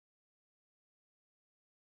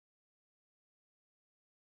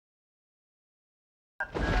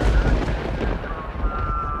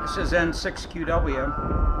This is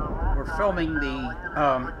N6QW. We're filming the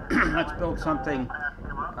Let's Build Something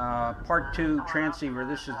Part 2 transceiver.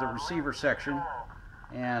 This is the receiver section.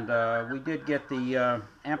 And we did get the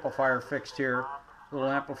amplifier fixed here. Little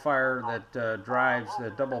amplifier that drives the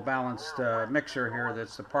double balanced mixer here.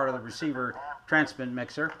 That's the part of the receiver transmit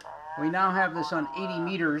mixer. We now have this on 80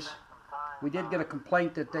 meters. We did get a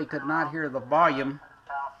complaint that they could not hear the volume.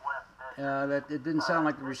 That it didn't sound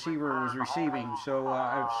like the receiver was receiving. So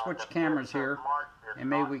I've switched cameras here, and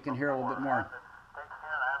maybe we can hear a little bit more.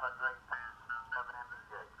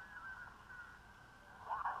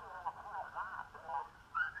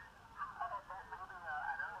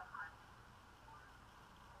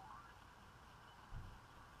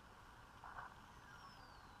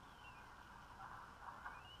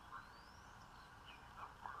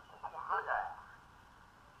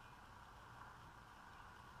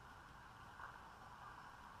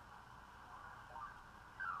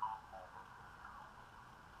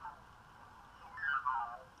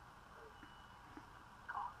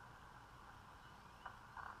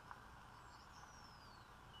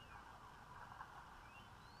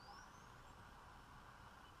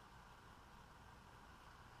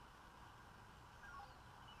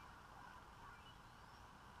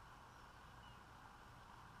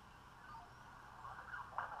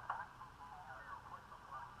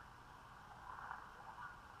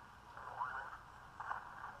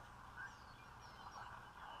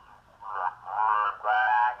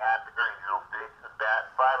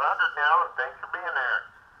 Now, and thanks for being there.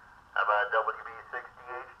 How about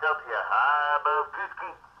WB60HW, high above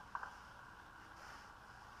Gooski?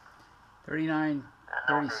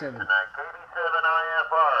 3937. Tonight,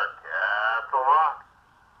 KB7IFR, Castle Rock.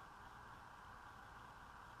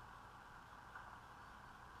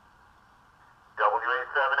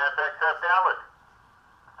 WA7FXF Dallas.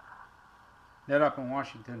 Net up in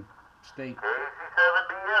Washington State.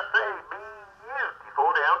 KC7BSA,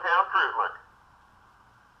 beautiful downtown Fruitland.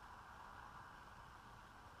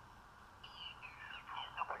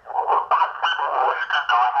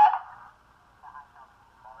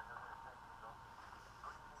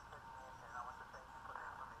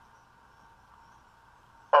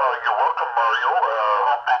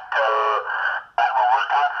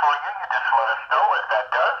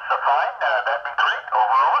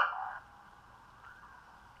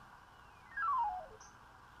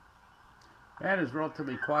 That is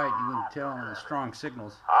relatively quiet, you can tell on the strong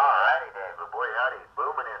signals. Alrighty, Dave. But boy, howdy.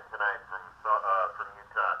 Booming in tonight from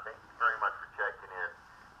Utah. Thank you very much for checking in.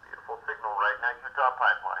 Beautiful signal right now, Utah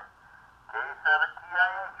Pipeline.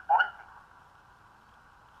 K7TIH, Boise.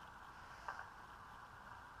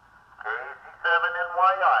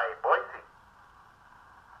 KC7NYI, Boise.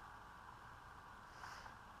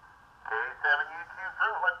 K7UQ,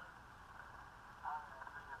 Fruitland.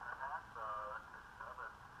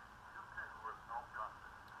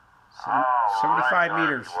 75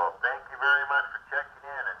 meters. Well, thank you very much for checking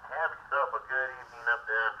in, and have yourself a good evening up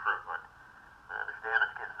there in Fruitland. I understand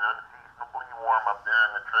it's getting unseasonably warm up there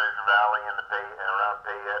in the Treasure Valley and around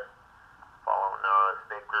Payette, following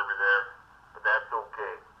Snake River there, but that's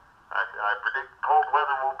okay. I predict cold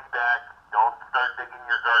weather will be back. Don't start digging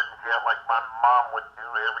your gardens yet like my mom would do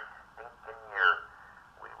every stinking year.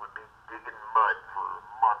 We would be digging mud for a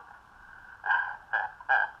month.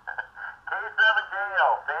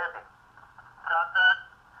 K7JL, Sandy.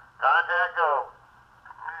 Contact go.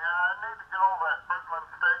 Yeah, I need to get over at Fruitland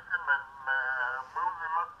Station and move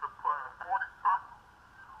him up to 40 something.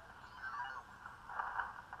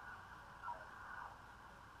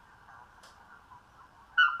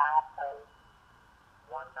 Alpha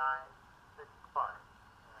 1965.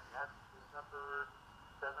 And that's number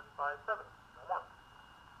 757.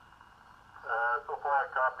 So far I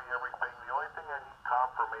copy everything. The only thing I need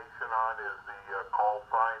confirmation on is the call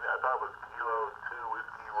sign. I thought it was Kilo 2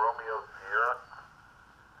 Whiskey Romeo Sierra.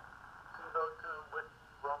 Kilo 2 Whiskey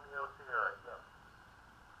Romeo Sierra, yes.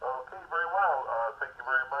 Okay, very well. Thank you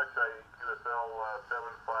very much. QSL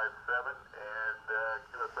 757 and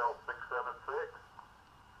QSL 676.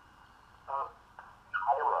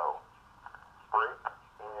 Hello. Break.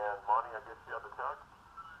 And Monty, I guess you have the talk?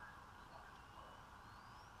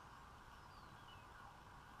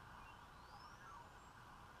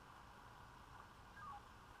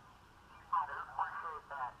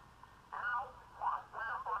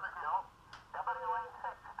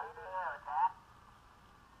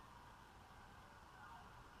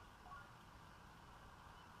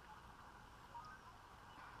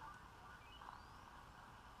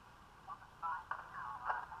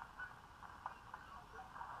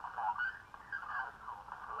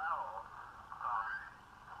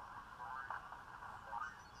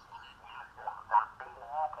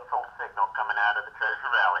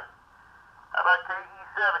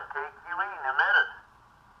 take you in a minute.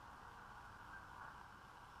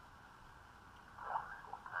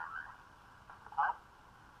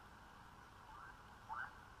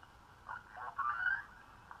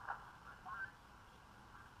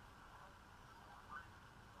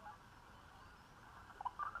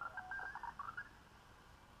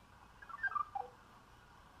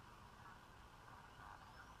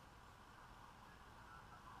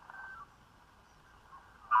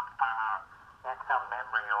 It's so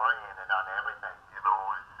memory oriented on everything, you know,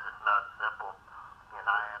 it's just not simple. And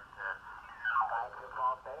I have to focus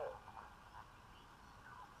all day.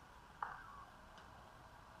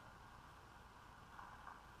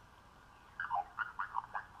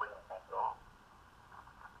 What do you think, though?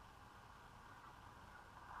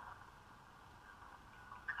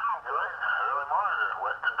 Good. Early monitor,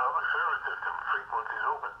 Western Public Service System, frequencies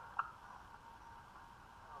open.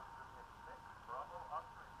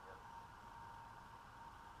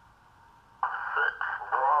 6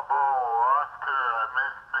 Bravo Oscar, I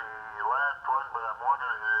missed the last one, but I'm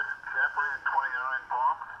wondering is Shepherd 29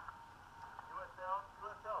 Palms? USL,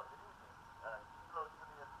 good evening. Kilo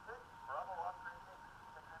Juliet 6, Bravo Oscar,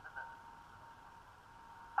 check in a minute.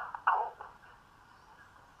 Cool.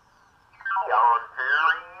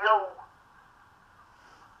 Ontario.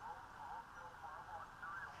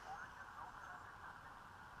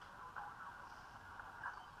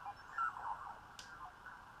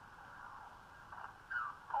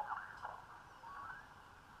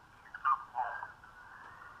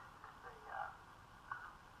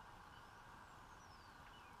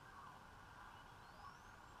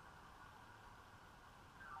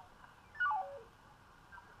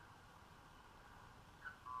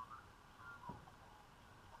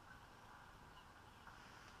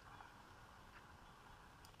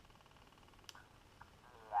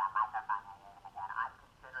 Yeah, I'm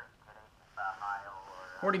considering getting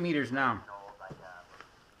 40 meters now. the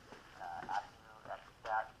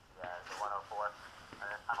 104.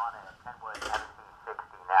 I'm on a Kenwood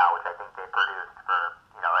MT60 now, which I think they produced for,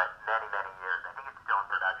 many, many years. I think it's still in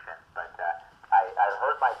production, but I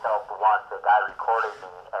heard myself once, a guy recorded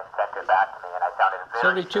me and sent it back to me, and I sounded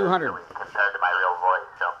very 7,200. compared to my real voice.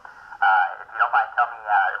 So, if you don't mind, tell me,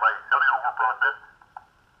 what is the whole process?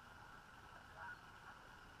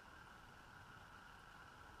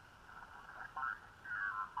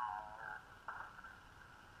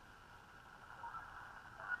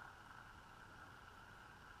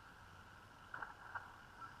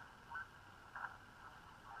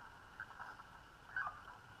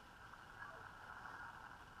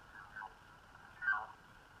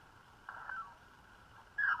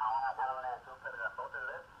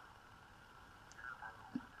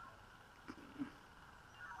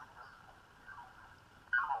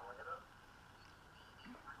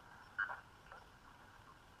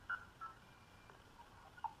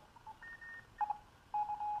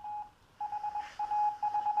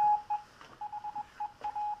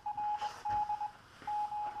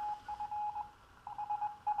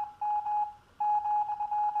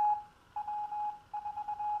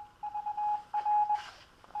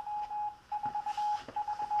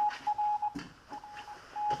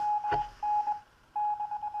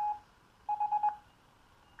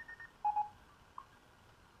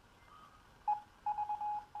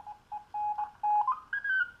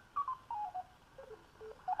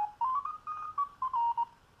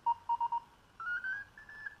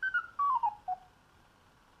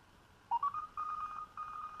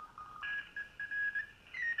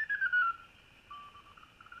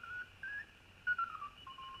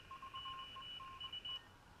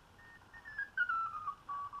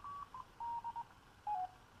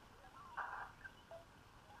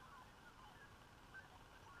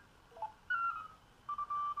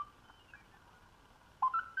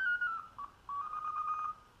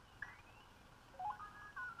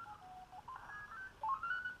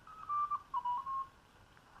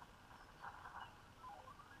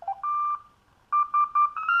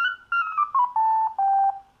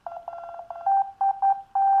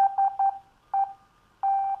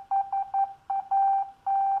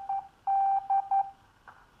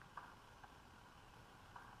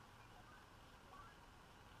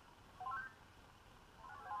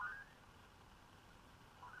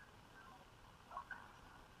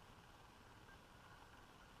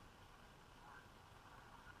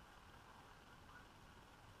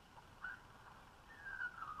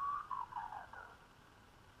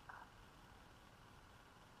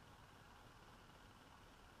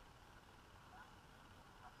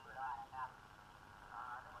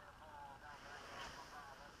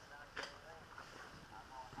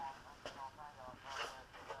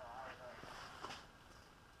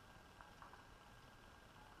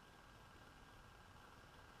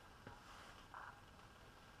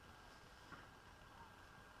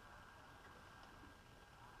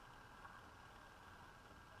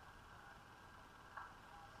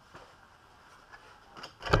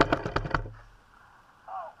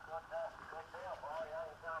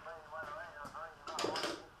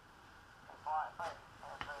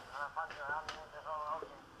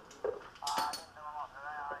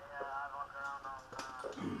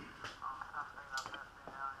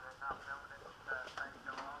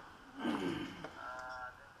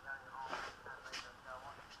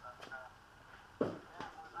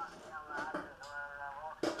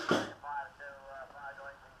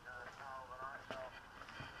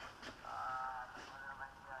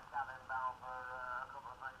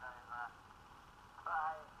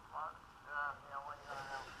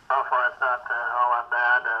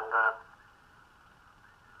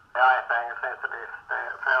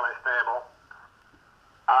 stable.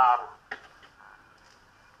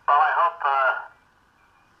 Well, I hope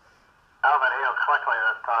it heals quickly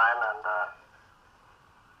this time, and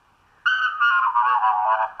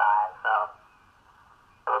so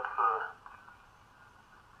it's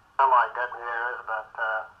still like good news,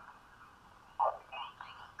 but